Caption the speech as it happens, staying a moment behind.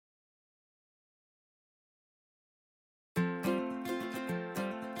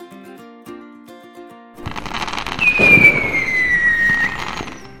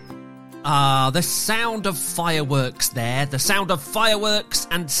The sound of fireworks there, the sound of fireworks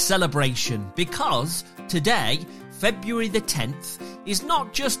and celebration, because today, February the 10th, is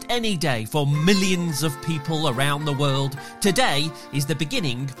not just any day for millions of people around the world. Today is the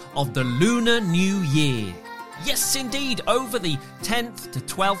beginning of the Lunar New Year. Yes, indeed, over the 10th to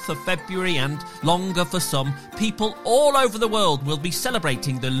 12th of February and longer for some, people all over the world will be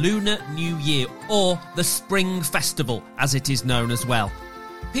celebrating the Lunar New Year, or the Spring Festival, as it is known as well.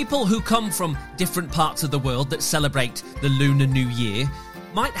 People who come from different parts of the world that celebrate the Lunar New Year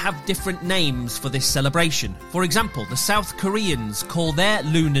might have different names for this celebration. For example, the South Koreans call their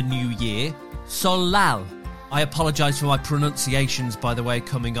Lunar New Year Solal. I apologise for my pronunciations, by the way,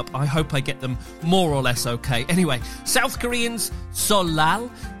 coming up. I hope I get them more or less okay. Anyway, South Koreans Solal.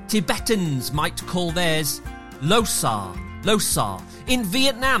 Tibetans might call theirs Losar. In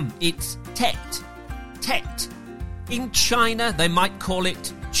Vietnam, it's Tet. In China, they might call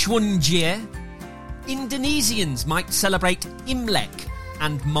it Chunjie. Indonesians might celebrate Imlek,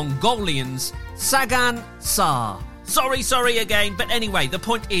 and Mongolians Sagan Sa. Sorry again, but anyway, the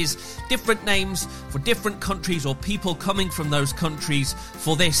point is different names for different countries or people coming from those countries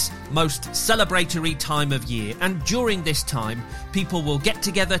for this most celebratory time of year. And during this time, people will get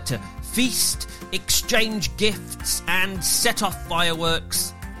together to feast, exchange gifts, and set off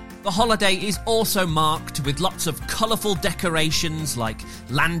fireworks. The holiday is also marked with lots of colourful decorations like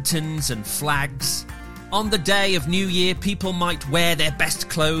lanterns and flags. On the day of New Year, people might wear their best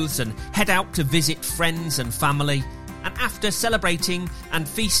clothes and head out to visit friends and family. And after celebrating and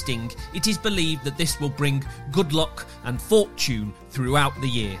feasting, it is believed that this will bring good luck and fortune throughout the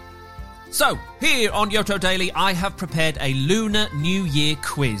year. So, here on Yoto Daily, I have prepared a Lunar New Year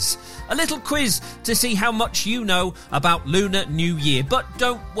quiz. A little quiz to see how much you know about Lunar New Year. But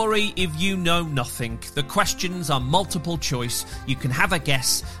don't worry if you know nothing. The questions are multiple choice. You can have a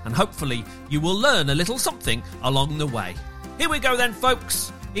guess, and hopefully you will learn a little something along the way. Here we go then,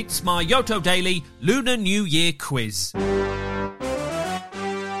 folks. It's my Yoto Daily Lunar New Year quiz.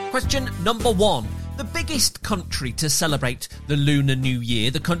 Question number 1. The biggest country to celebrate the Lunar New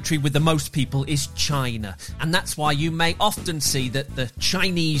Year, the country with the most people, is China. And that's why you may often see that the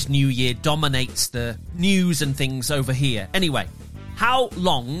Chinese New Year dominates the news and things over here. Anyway, how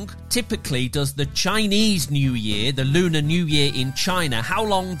long typically does the Chinese New Year, the Lunar New Year in China, how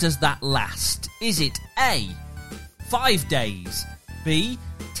long does that last? Is it A, 5 days, B,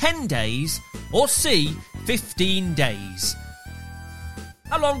 10 days, or C, 15 days?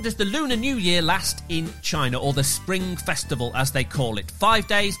 How long does the Lunar New Year last in China, or the Spring Festival as they call it? 5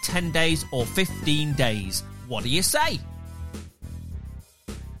 days, 10 days, or 15 days? What do you say?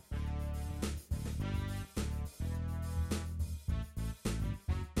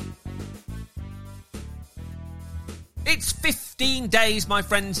 It's 15 days, my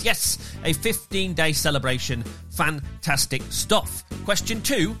friends. Yes, a 15-day celebration. Fantastic stuff. Question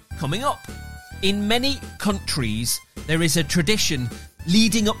 2 coming up. In many countries, there is a tradition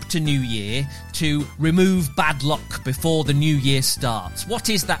leading up to New Year to remove bad luck before the New Year starts. What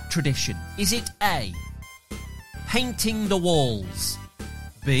is that tradition? Is it A, painting the walls,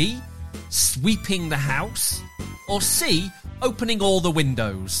 B, sweeping the house, or C, opening all the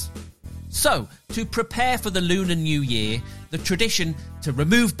windows? So, to prepare for the Lunar New Year, the tradition to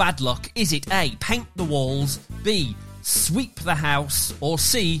remove bad luck, is it A, paint the walls, B, sweep the house, or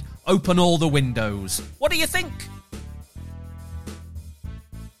C, open all the windows? What do you think?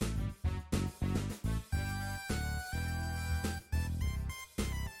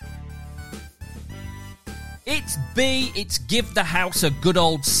 It's B, it's give the house a good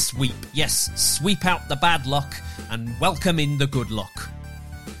old sweep. Yes, sweep out the bad luck and welcome in the good luck.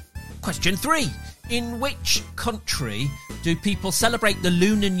 Question 3. In which country do people celebrate the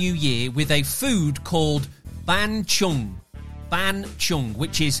Lunar New Year with a food called ban chung? Ban chung,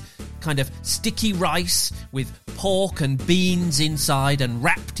 which is kind of sticky rice with pork and beans inside and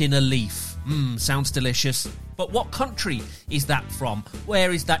wrapped in a leaf. Sounds delicious. But what country is that from?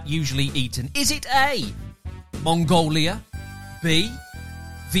 Where is that usually eaten? Is it A, Mongolia, B,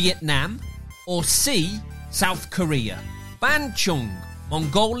 Vietnam, or C, South Korea? Ban chung,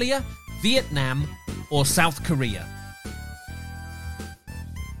 Mongolia, Vietnam, or South Korea?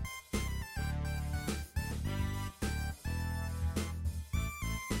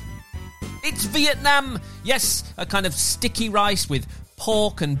 It's Vietnam! Yes, a kind of sticky rice with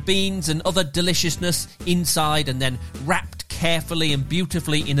pork and beans and other deliciousness inside and then wrapped carefully and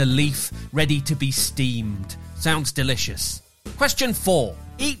beautifully in a leaf, ready to be steamed. Sounds delicious. Question 4.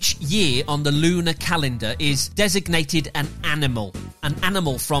 Each year on the lunar calendar is designated an animal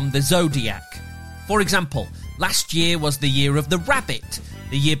from the zodiac. For example, last year was the year of the rabbit,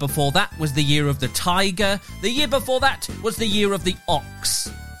 The year before that was the year of the tiger. The year before that was the year of the ox.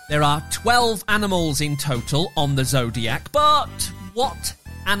 There are 12 animals in total on the zodiac, but what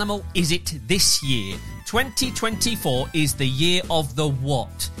animal is it this year? 2024 is the year of the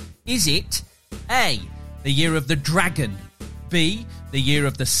what? Is it A, the year of the dragon, B, the year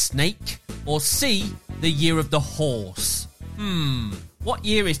of the snake, or C, the year of the horse? What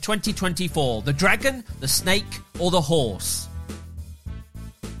year is 2024? The dragon, the snake, or the horse?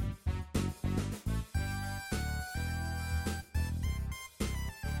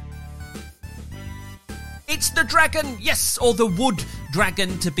 It's the dragon, yes, or the wood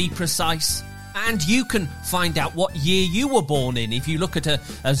dragon to be precise. And you can find out what year you were born in. If you look at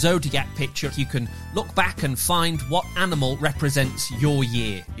a zodiac picture, you can look back and find what animal represents your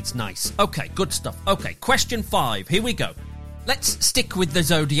year. It's nice. Okay, good stuff. Okay, question 5. Here we go. Let's stick with the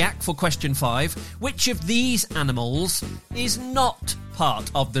zodiac for question 5. Which of these animals is not part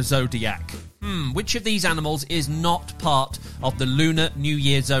of the zodiac? Which of these animals is not part of the Lunar New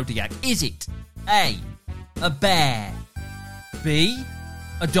Year zodiac? Is it A, a bear, B,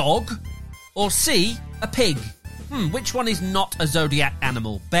 a dog, or C, a pig? Which one is not a zodiac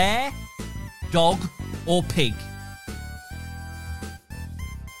animal? Bear, dog, or pig?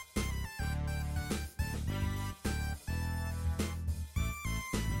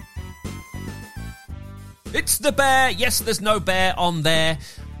 It's the bear. Yes, there's no bear on there,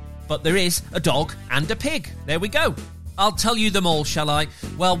 but there is a dog and a pig. There we go. I'll tell you them all, shall I?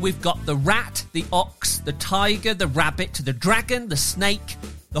 Well, we've got the rat, the ox, the tiger, the rabbit, the dragon, the snake,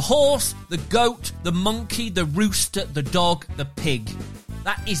 the horse, the goat, the monkey, the rooster, the dog, the pig.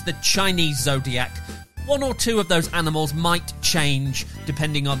 That is the Chinese zodiac. One or two of those animals might change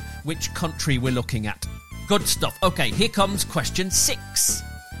depending on which country we're looking at. Good stuff. Okay, here comes question 6.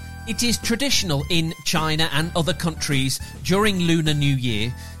 It is traditional in China and other countries during Lunar New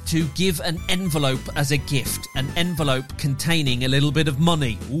Year to give an envelope as a gift, an envelope containing a little bit of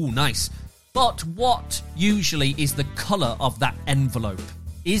money. Ooh, nice. But what usually is the colour of that envelope?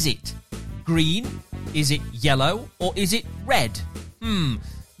 Is it green? Is it yellow? Or is it red?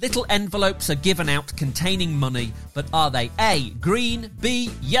 Little envelopes are given out containing money, but are they A, green, B,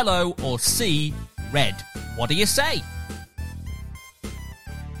 yellow, or C, red? What do you say?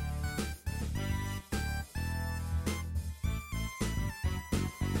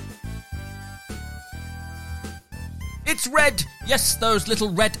 It's red! Yes, those little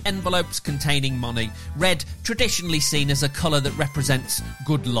red envelopes containing money. Red, traditionally seen as a colour that represents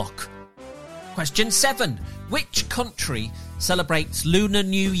good luck. Question 7. Which country celebrates Lunar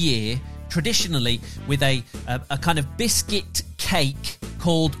New Year traditionally with a kind of biscuit cake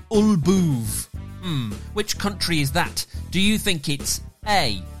called ulbuv? Which country is that? Do you think it's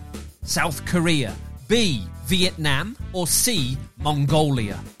A, South Korea, B, Vietnam, or C,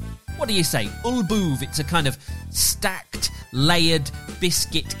 Mongolia? What do you say? Ulbuv, it's a kind of stacked, layered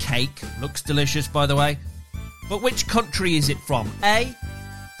biscuit cake. Looks delicious, by the way. But which country is it from? A,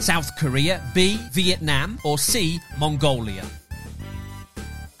 South Korea, B, Vietnam, or C, Mongolia?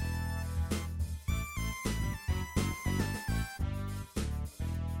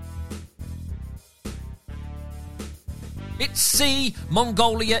 It's C,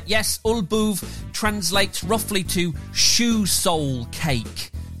 Mongolia. Yes, ulbuv translates roughly to shoe sole cake,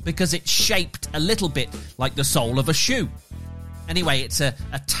 because it's shaped a little bit like the sole of a shoe. Anyway, it's a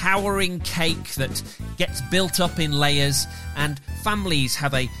towering cake that gets built up in layers, and families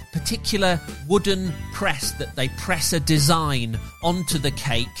have a particular wooden press that they press a design onto the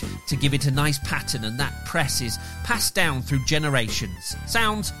cake to give it a nice pattern, and that press is passed down through generations.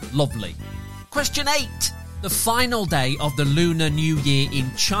 Sounds lovely. Question 8. The final day of the Lunar New Year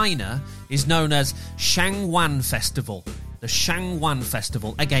in China is known as Shangwan Festival. The Shangwan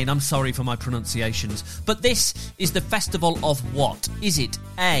Festival. Again, I'm sorry for my pronunciations, but this is the festival of what? Is it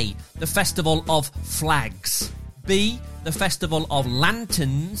A, the festival of flags, B, the festival of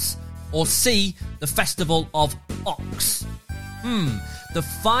lanterns, or C, the festival of ox? The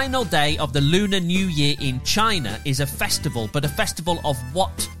final day of the Lunar New Year in China is a festival, but a festival of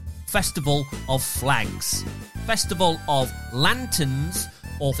what? Festival of flags, festival of lanterns,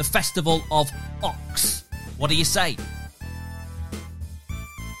 or the festival of ox? What do you say?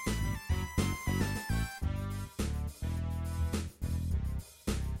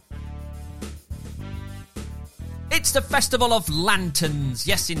 It's the Festival of Lanterns.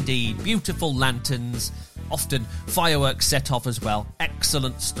 Yes, indeed. Beautiful lanterns. Often fireworks set off as well.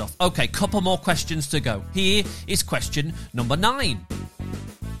 Excellent stuff. Okay, couple more questions to go. Here is question number 9.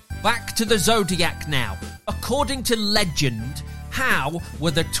 Back to the zodiac now. According to legend, how were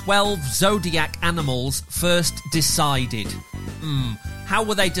the 12 zodiac animals first decided? How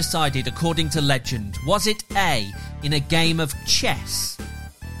were they decided according to legend? Was it A, in a game of chess,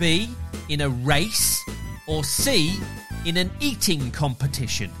 B, in a race, or C, in an eating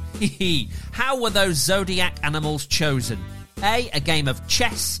competition? How were those zodiac animals chosen? A game of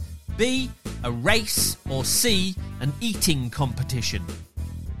chess, B, a race, or C, an eating competition?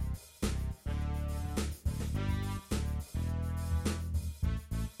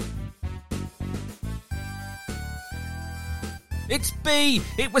 It's B.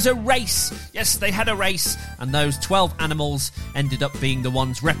 It was a race. Yes, they had a race, and those 12 animals ended up being the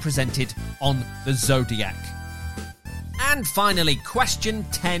ones represented on the zodiac. And finally, question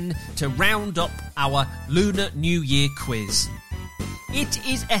 10 to round up our Lunar New Year quiz. It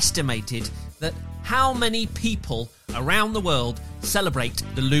is estimated that how many people around the world celebrate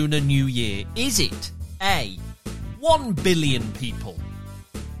the Lunar New Year? Is it A, 1 billion people,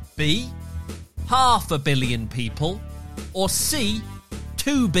 B, 500 million people, or C,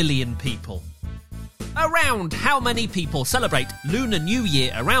 2 billion people? Around how many people celebrate Lunar New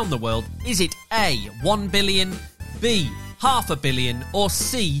Year around the world? Is it A, 1 billion, B, 500 million, or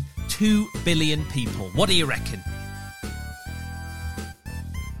C, 2 billion people? What do you reckon?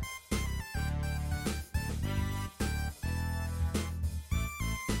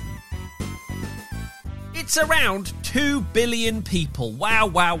 It's around 2 billion people. Wow,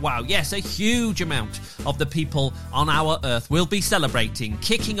 wow, wow. Yes, a huge amount of the people on our Earth will be celebrating,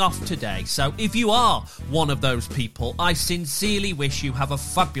 kicking off today. So if you are one of those people, I sincerely wish you have a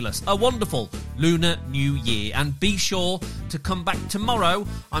fabulous, a wonderful Lunar New Year. And be sure to come back tomorrow.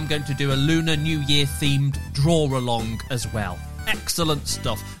 I'm going to do a Lunar New Year themed draw-along as well. Excellent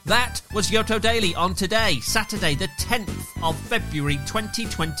stuff. That was Yoto Daily on today, Saturday the 10th of February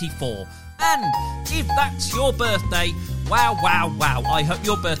 2024. And if that's your birthday, wow, wow, wow, I hope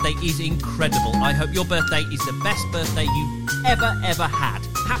your birthday is incredible. I hope your birthday is the best birthday you've ever had.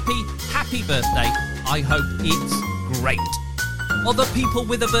 Happy birthday. I hope it's great. Other people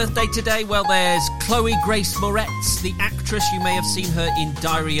with a birthday today, well, there's Chloe Grace Moretz, the actress. You may have seen her in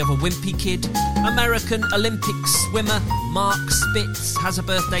Diary of a Wimpy Kid. American Olympic swimmer Mark Spitz has a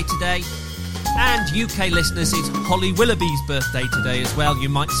birthday today. And UK listeners, it's Holly Willoughby's birthday today as well. You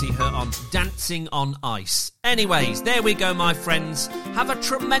might see her on Dancing on Ice. Anyways, there we go, my friends. Have a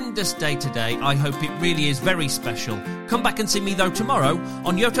tremendous day today. I hope it really is very special. Come back and see me, though, tomorrow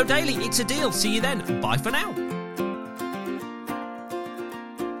on Yoto Daily. It's a deal. See you then. Bye for now.